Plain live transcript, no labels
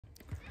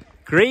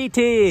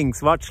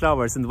Greetings watch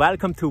lovers and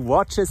welcome to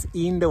Watches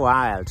in the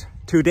Wild.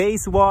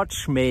 Today's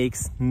watch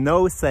makes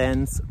no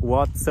sense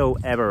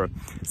whatsoever.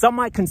 Some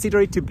might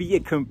consider it to be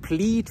a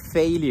complete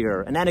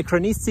failure, an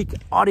anachronistic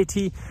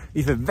oddity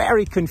with a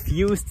very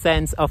confused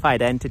sense of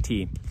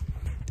identity.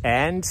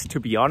 And to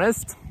be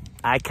honest,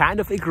 I kind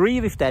of agree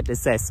with that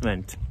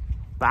assessment.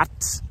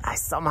 But I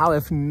somehow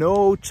have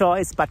no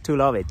choice but to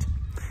love it.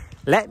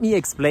 Let me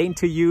explain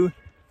to you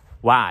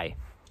why.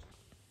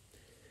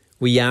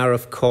 We are,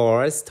 of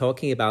course,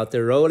 talking about the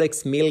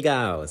Rolex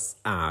Milgauss,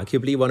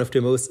 arguably one of the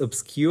most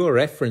obscure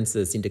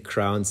references in the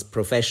Crown's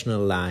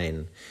professional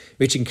line,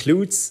 which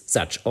includes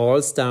such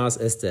all-stars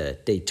as the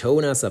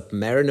Daytona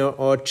Submariner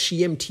or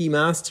GMT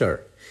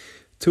Master.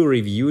 To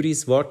review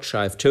this watch,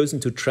 I've chosen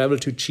to travel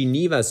to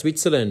Geneva,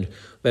 Switzerland,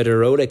 where the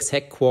Rolex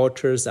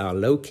headquarters are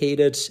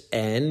located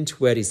and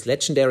where this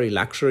legendary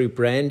luxury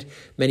brand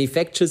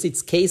manufactures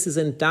its cases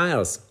and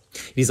dials.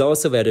 It is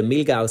also where the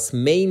Milgauss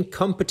main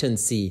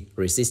competency,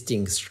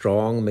 resisting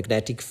strong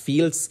magnetic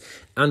fields,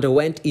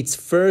 underwent its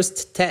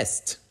first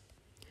test.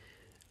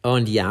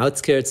 On the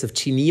outskirts of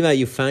Geneva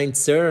you find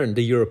CERN,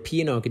 the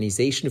European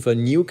Organization for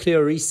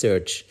Nuclear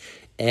Research.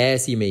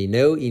 As you may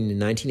know, in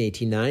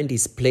 1989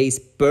 this place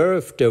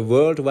birthed the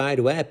World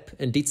Wide Web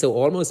and did so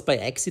almost by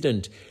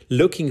accident,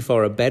 looking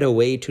for a better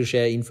way to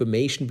share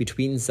information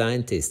between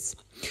scientists.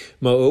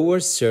 Moreover,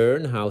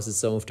 CERN houses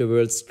some of the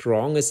world's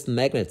strongest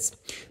magnets.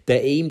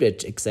 They're aimed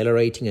at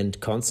accelerating and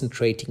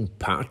concentrating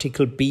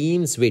particle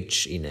beams,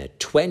 which, in a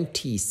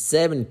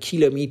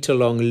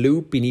 27-kilometer-long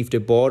loop beneath the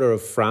border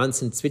of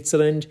France and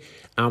Switzerland,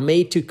 are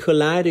made to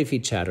collide with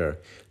each other.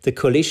 The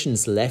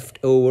collision's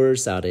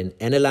leftovers are then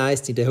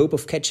analyzed in the hope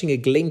of catching a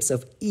glimpse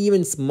of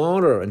even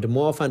smaller and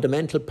more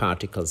fundamental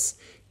particles,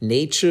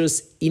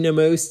 nature's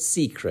innermost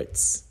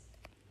secrets.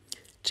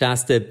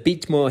 Just a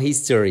bit more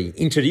history.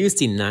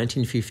 Introduced in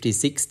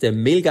 1956, the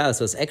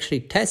Milgauss was actually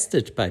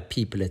tested by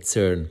people at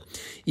CERN,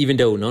 even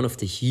though none of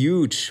the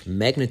huge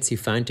magnets you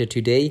find there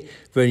today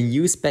were in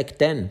use back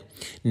then.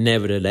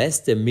 Nevertheless,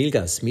 the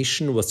Milgauss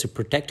mission was to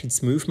protect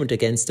its movement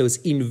against those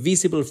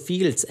invisible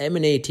fields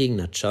emanating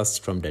not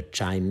just from the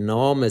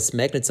ginormous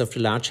magnets of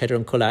the Large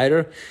Hadron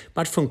Collider,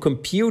 but from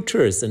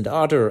computers and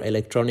other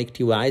electronic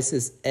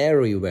devices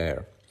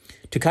everywhere.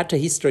 To cut the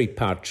history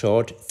part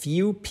short,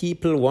 few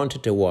people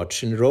wanted the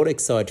watch and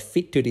Rolex saw it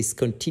fit to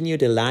discontinue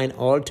the line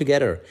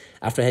altogether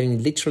after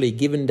having literally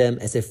given them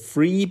as a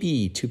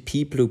freebie to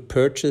people who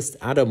purchased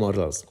other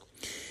models.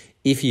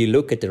 If you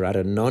look at the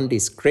rather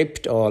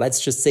nondescript or let's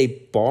just say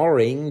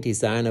boring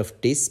design of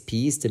this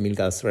piece, the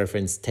Milgauss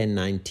reference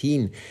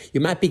 1019,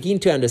 you might begin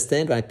to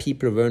understand why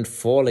people weren't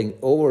falling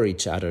over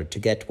each other to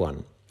get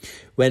one.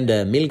 When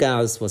the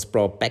Milgauss was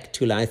brought back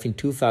to life in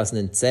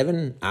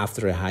 2007,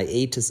 after a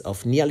hiatus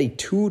of nearly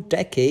 2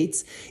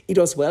 decades, it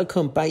was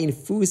welcomed by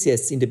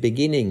enthusiasts in the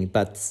beginning,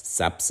 but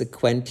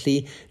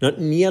subsequently not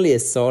nearly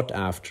as sought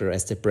after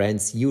as the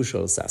brand's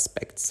usual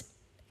suspects.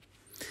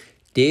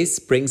 This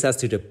brings us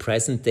to the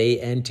present day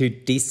and to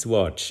this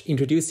watch.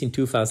 Introduced in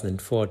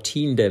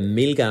 2014, the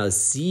Milgauss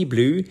Sea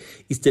Blue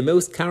is the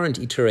most current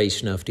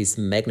iteration of this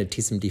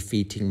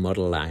magnetism-defeating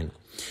model line.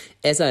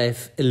 As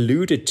I've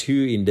alluded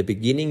to in the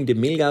beginning, the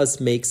Milgauss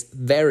makes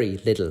very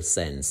little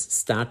sense,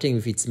 starting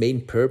with its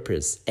main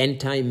purpose,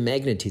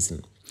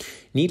 anti-magnetism.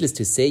 Needless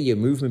to say, your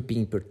movement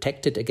being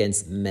protected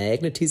against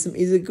magnetism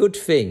is a good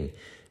thing.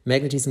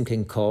 Magnetism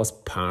can cause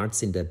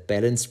parts in the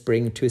balance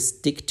spring to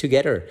stick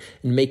together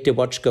and make the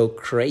watch go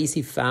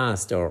crazy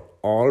fast or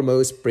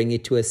almost bring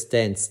it to a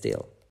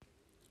standstill.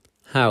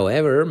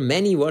 However,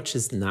 many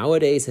watches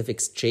nowadays have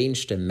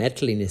exchanged the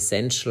metal in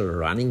essential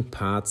running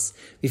parts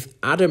with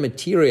other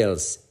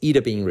materials, either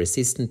being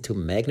resistant to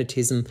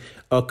magnetism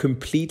or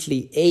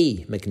completely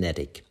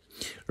amagnetic.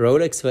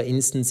 Rolex, for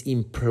instance,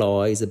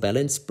 employs a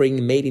balance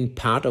spring made in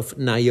part of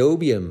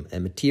niobium, a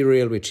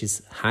material which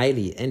is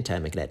highly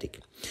anti-magnetic.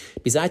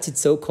 Besides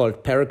its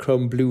so-called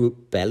parachrome blue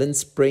balance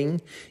spring,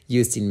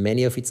 used in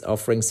many of its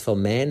offerings for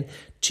men,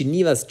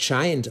 Geneva's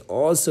Giant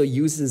also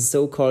uses a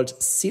so-called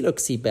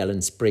siloxy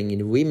balance spring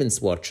in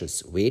women's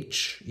watches,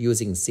 which,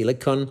 using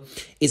silicon,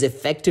 is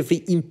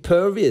effectively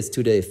impervious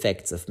to the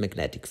effects of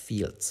magnetic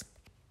fields.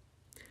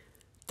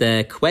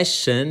 The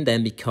question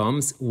then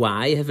becomes,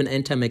 why have an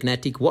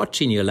anti-magnetic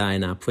watch in your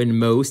lineup when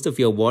most of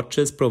your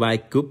watches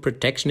provide good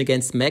protection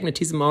against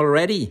magnetism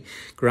already?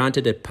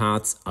 Granted that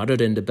parts other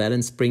than the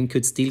balance spring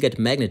could still get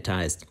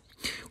magnetized.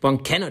 One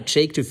cannot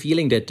shake the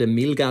feeling that the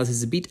Milgauss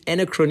is a bit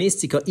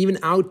anachronistic or even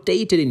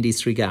outdated in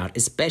this regard,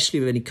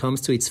 especially when it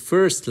comes to its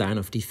first line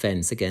of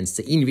defense against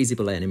the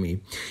invisible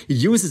enemy. It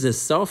uses a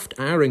soft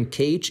iron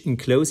cage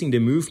enclosing the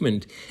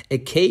movement, a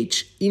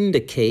cage in the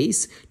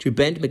case to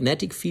bend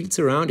magnetic fields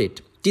around it.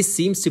 This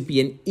seems to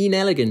be an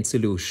inelegant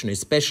solution,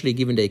 especially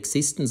given the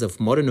existence of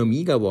modern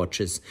Omega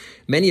watches.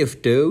 Many of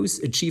those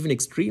achieve an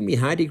extremely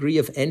high degree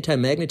of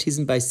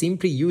anti-magnetism by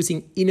simply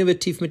using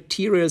innovative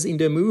materials in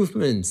their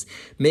movements,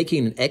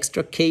 making an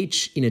extra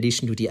cage, in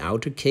addition to the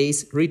outer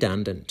case,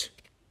 redundant.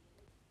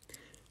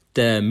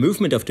 The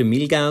movement of the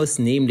Milgauss,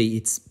 namely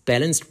its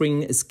balance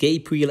ring,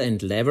 escape wheel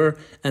and lever,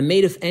 are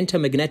made of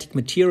anti-magnetic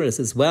materials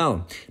as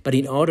well. But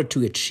in order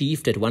to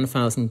achieve that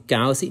 1000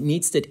 Gauss, it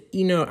needs that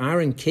inner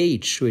iron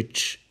cage,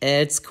 which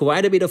adds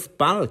quite a bit of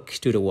bulk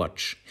to the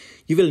watch.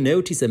 You will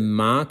notice a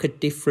marked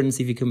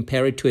difference if you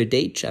compare it to a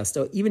Datejust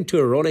or even to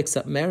a Rolex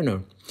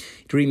Submariner.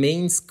 It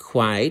remains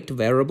quite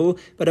wearable,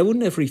 but I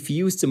wouldn't have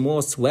refused a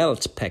more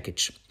svelte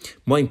package.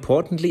 More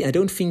importantly, I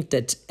don't think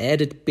that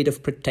added bit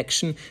of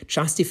protection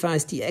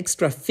justifies the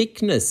extra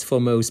thickness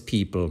for most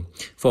people.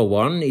 For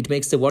one, it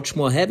makes the watch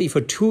more heavy. For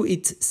two,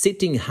 it's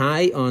sitting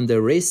high on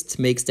the wrist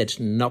makes that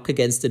knock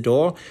against the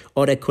door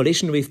or that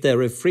collision with the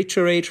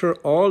refrigerator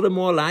all the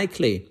more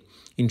likely.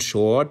 In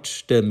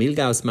short, the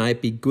Milgauss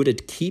might be good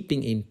at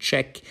keeping in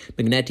check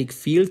magnetic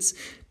fields,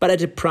 but at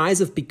the price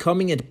of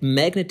becoming a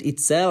magnet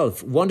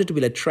itself, one that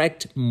will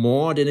attract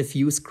more than a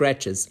few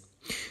scratches.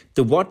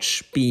 The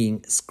watch,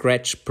 being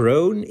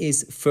scratch-prone,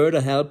 is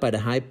further helped by the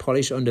high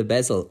polish on the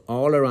bezel,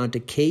 all around the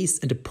case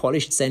and the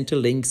polished center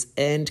links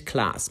and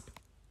clasp.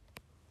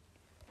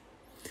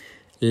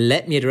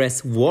 Let me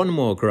address one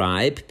more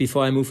gripe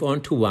before I move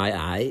on to why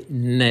I,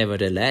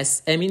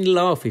 nevertheless, am in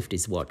love with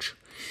this watch.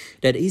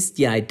 That is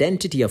the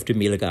identity of the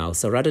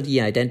Milgauss, or rather the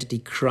identity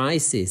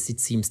crisis it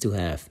seems to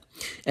have.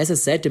 As I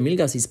said, the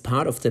Milgauss is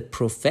part of the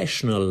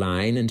professional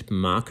line and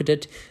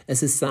marketed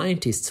as a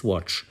scientist's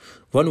watch.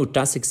 One would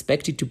thus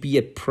expect it to be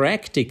a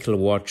practical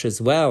watch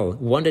as well,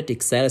 one that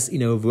excels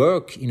in a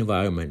work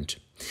environment.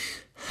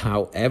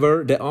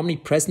 However, the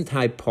omnipresent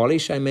high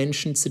polish I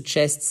mentioned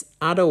suggests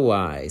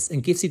otherwise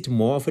and gives it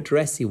more of a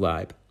dressy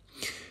vibe.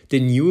 The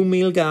new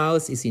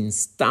Milgauss is in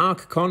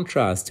stark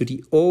contrast to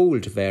the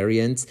old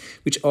variants,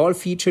 which all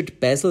featured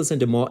bezels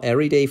and a more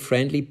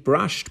everyday-friendly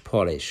brushed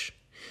polish.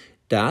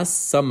 Thus,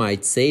 some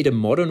might say the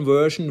modern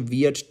version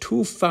veered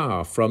too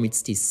far from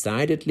its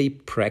decidedly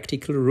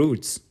practical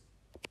roots.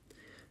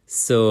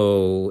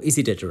 So, is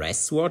it a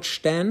dress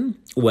watch then?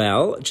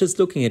 Well, just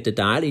looking at the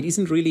dial, it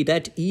isn't really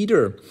that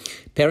either.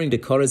 Pairing the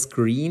colors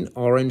green,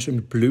 orange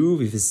and blue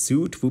with a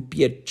suit would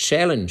be a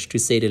challenge, to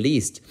say the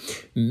least.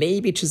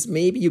 Maybe, just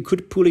maybe, you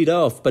could pull it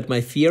off, but my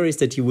fear is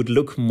that you would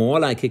look more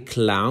like a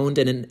clown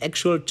than an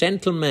actual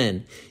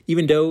gentleman,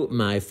 even though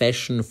my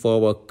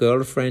fashion-forward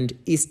girlfriend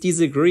is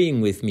disagreeing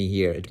with me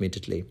here,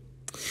 admittedly.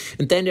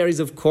 And then there is,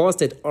 of course,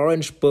 that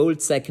orange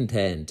bold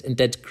second-hand and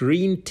that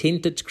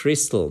green-tinted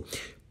crystal.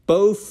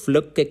 Both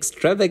look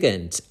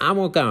extravagant,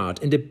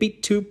 avant-garde and a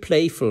bit too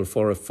playful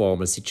for a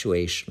formal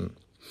situation.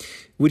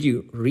 Would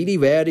you really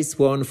wear this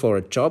one for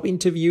a job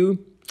interview?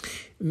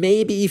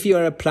 Maybe if you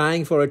are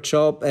applying for a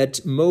job at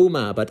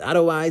MoMA, but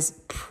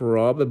otherwise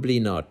probably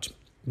not.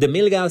 The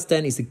Milgauss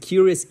then is a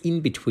curious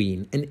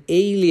in-between, an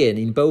alien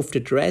in both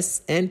the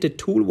dress and the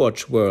tool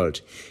watch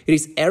world. It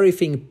is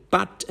everything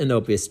but an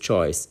obvious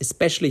choice,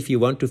 especially if you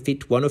want to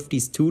fit one of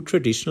these two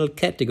traditional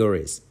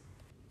categories.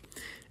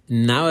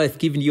 Now I've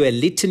given you a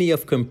litany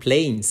of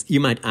complaints. You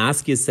might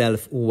ask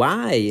yourself,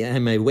 why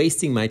am I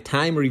wasting my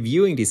time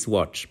reviewing this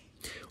watch?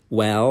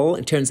 Well,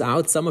 it turns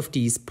out some of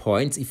these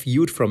points, if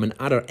viewed from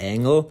another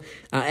angle,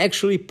 are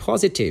actually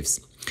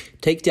positives.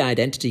 Take the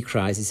identity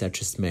crisis I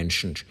just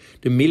mentioned,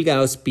 the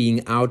Milgauss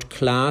being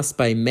outclassed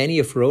by many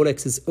of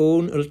Rolex's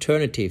own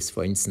alternatives,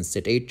 for instance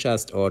the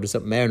Datejust or the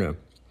Submariner.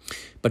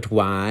 But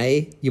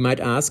why, you might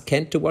ask,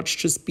 can't the watch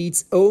just be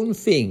its own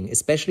thing,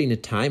 especially in a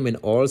time when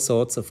all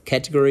sorts of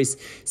categories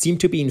seem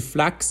to be in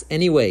flux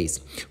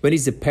anyways, when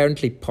it's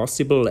apparently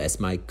possible, as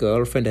my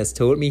girlfriend has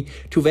told me,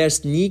 to wear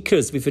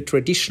sneakers with a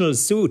traditional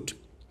suit?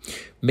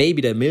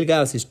 Maybe the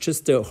Milgauss is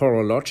just the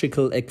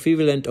horological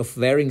equivalent of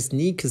wearing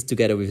sneakers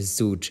together with a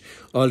suit,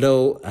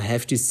 although I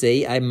have to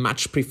say I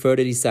much prefer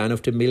the design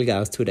of the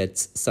Milgauss to that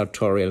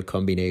sartorial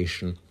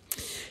combination.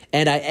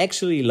 And I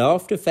actually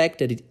love the fact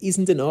that it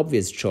isn't an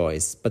obvious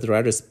choice, but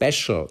rather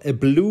special. A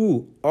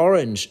blue,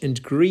 orange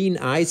and green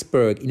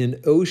iceberg in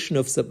an ocean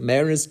of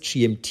Submariners,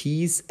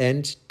 GMTs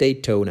and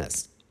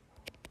Daytonas.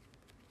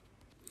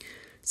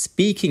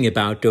 Speaking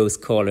about those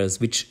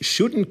colors which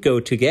shouldn't go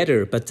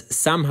together but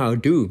somehow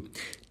do,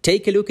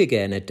 take a look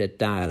again at that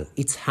dial.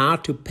 It's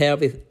hard to pair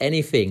with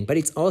anything, but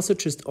it's also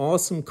just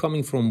awesome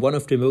coming from one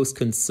of the most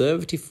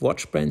conservative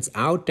watch brands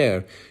out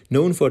there,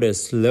 known for their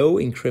slow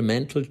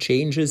incremental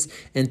changes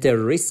and their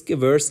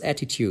risk-averse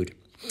attitude.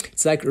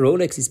 It's like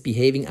Rolex is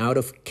behaving out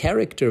of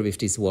character with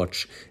this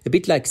watch, a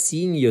bit like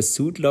seeing your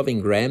suit-loving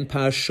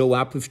grandpa show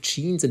up with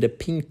jeans and a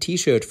pink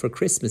t-shirt for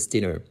Christmas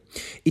dinner.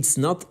 It's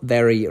not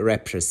very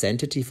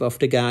representative of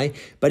the guy,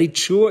 but it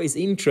sure is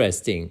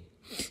interesting.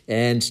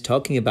 And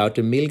talking about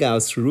the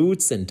Milgauss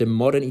roots and the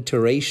modern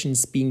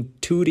iterations being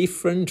too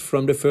different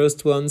from the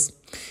first ones,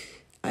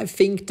 I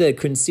think the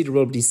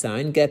considerable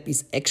design gap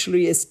is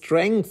actually a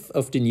strength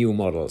of the new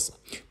models.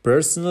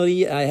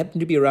 Personally, I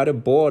happen to be rather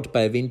bored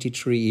by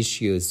vintage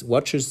reissues,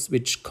 watches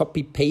which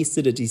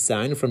copy-pasted a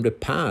design from the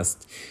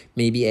past,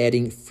 maybe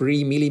adding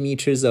 3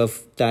 millimeters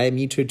of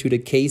diameter to the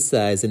case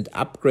size and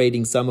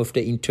upgrading some of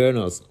the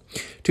internals.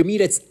 To me,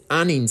 that's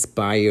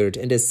uninspired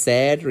and a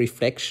sad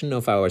reflection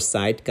of our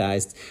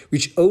zeitgeist,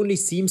 which only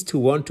seems to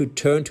want to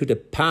turn to the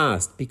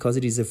past because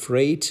it is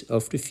afraid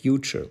of the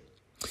future.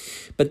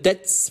 But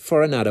that's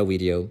for another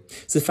video.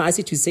 Suffice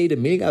it to say, the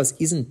Milgauss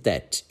isn't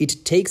that.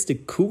 It takes the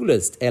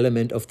coolest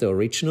element of the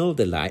original,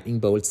 the lightning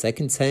bolt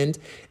second-hand,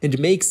 and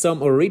makes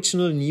some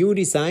original new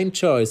design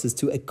choices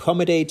to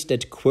accommodate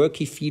that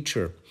quirky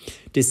feature.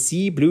 The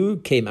sea blue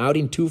came out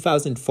in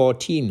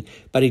 2014,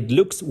 but it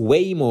looks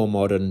way more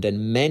modern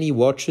than many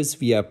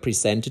watches we are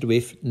presented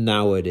with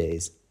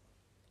nowadays.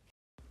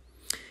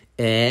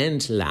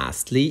 And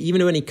lastly,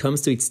 even when it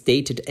comes to its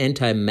stated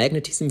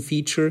anti-magnetism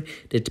feature,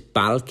 that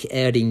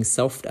bulk-adding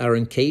soft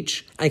iron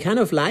cage, I kind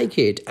of like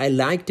it. I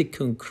like the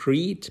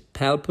concrete,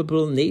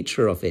 palpable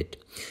nature of it.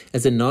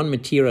 As a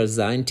non-material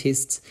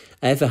scientist,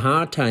 I have a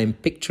hard time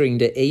picturing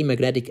the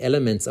amagnetic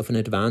elements of an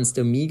advanced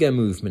Omega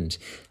movement.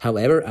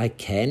 However, I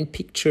can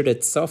picture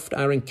that soft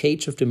iron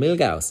cage of the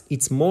Milgauss.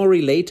 It's more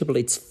relatable,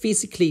 it's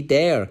physically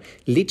there,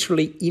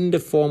 literally in the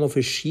form of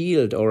a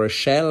shield or a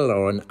shell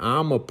or an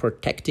armor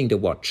protecting the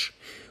watch,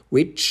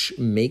 which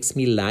makes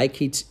me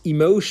like it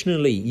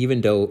emotionally,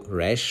 even though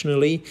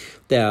rationally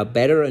there are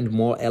better and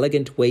more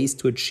elegant ways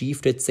to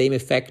achieve that same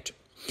effect.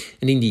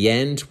 And in the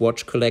end,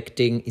 watch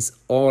collecting is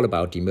all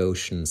about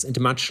emotions and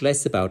much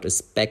less about a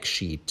spec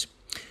sheet.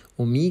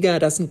 Omega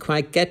doesn't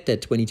quite get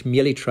that when it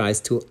merely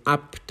tries to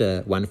up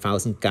the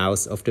 1000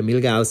 Gauss of the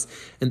Milgauss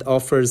and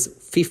offers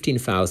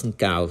 15,000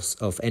 Gauss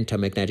of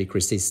anti-magnetic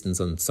resistance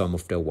on some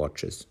of their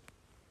watches.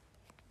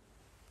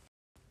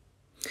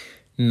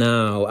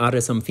 Now, are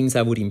there some things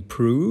I would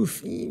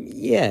improve?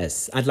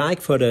 Yes, I'd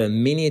like for the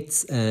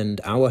minutes and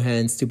hour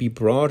hands to be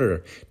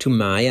broader. To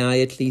my eye,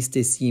 at least,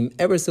 they seem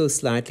ever so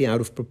slightly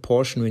out of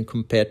proportion when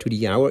compared to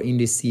the hour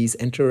indices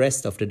and the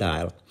rest of the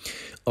dial.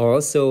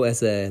 Also,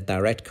 as a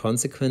direct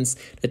consequence,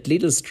 that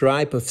little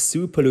stripe of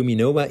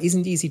superluminova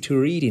isn't easy to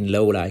read in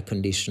low light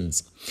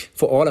conditions.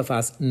 For all of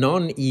us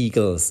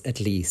non-eagles, at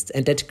least,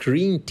 and that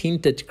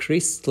green-tinted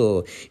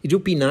crystal, it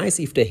would be nice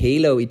if the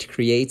halo it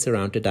creates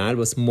around the dial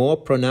was more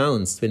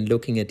pronounced when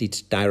looking at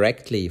it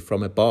directly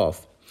from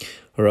above.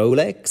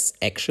 Rolex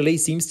actually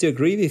seems to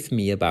agree with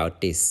me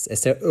about this,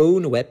 as their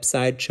own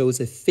website shows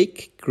a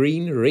thick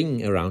green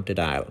ring around the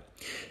dial.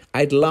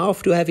 I'd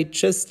love to have it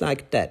just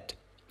like that.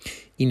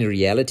 In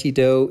reality,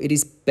 though, it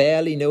is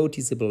barely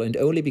noticeable and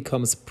only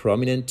becomes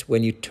prominent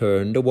when you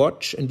turn the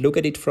watch and look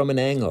at it from an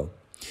angle.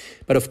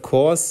 But of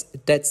course,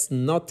 that's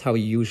not how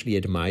you usually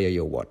admire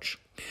your watch.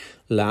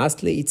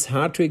 Lastly, it's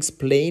hard to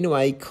explain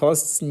why it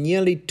costs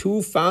nearly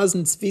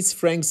 2,000 Swiss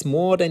francs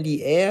more than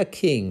the Air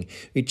King,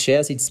 which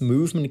shares its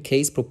movement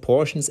case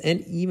proportions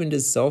and even the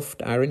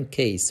soft iron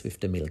case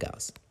with the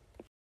Milgauss.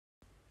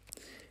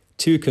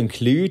 To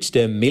conclude,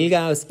 the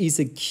Milgauss is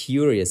a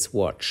curious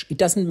watch. It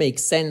doesn't make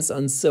sense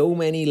on so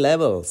many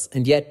levels,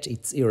 and yet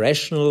its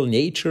irrational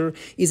nature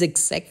is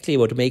exactly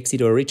what makes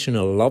it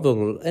original,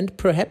 lovable, and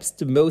perhaps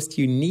the most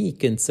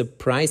unique and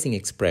surprising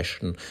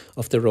expression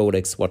of the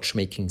Rolex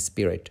watchmaking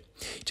spirit.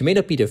 It may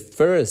not be the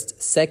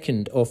first,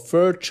 second, or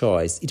third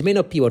choice. It may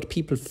not be what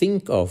people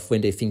think of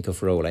when they think of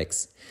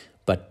Rolex.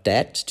 But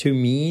that, to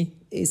me,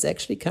 is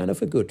actually kind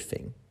of a good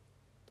thing.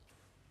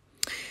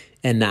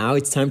 And now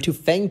it's time to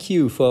thank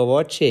you for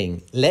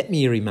watching. Let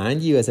me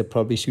remind you, as I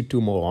probably should do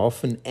more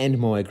often and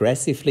more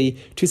aggressively,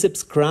 to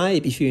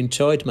subscribe if you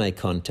enjoyed my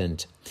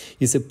content.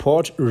 Your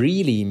support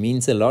really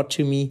means a lot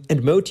to me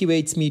and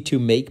motivates me to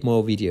make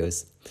more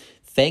videos.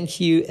 Thank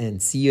you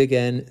and see you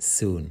again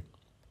soon.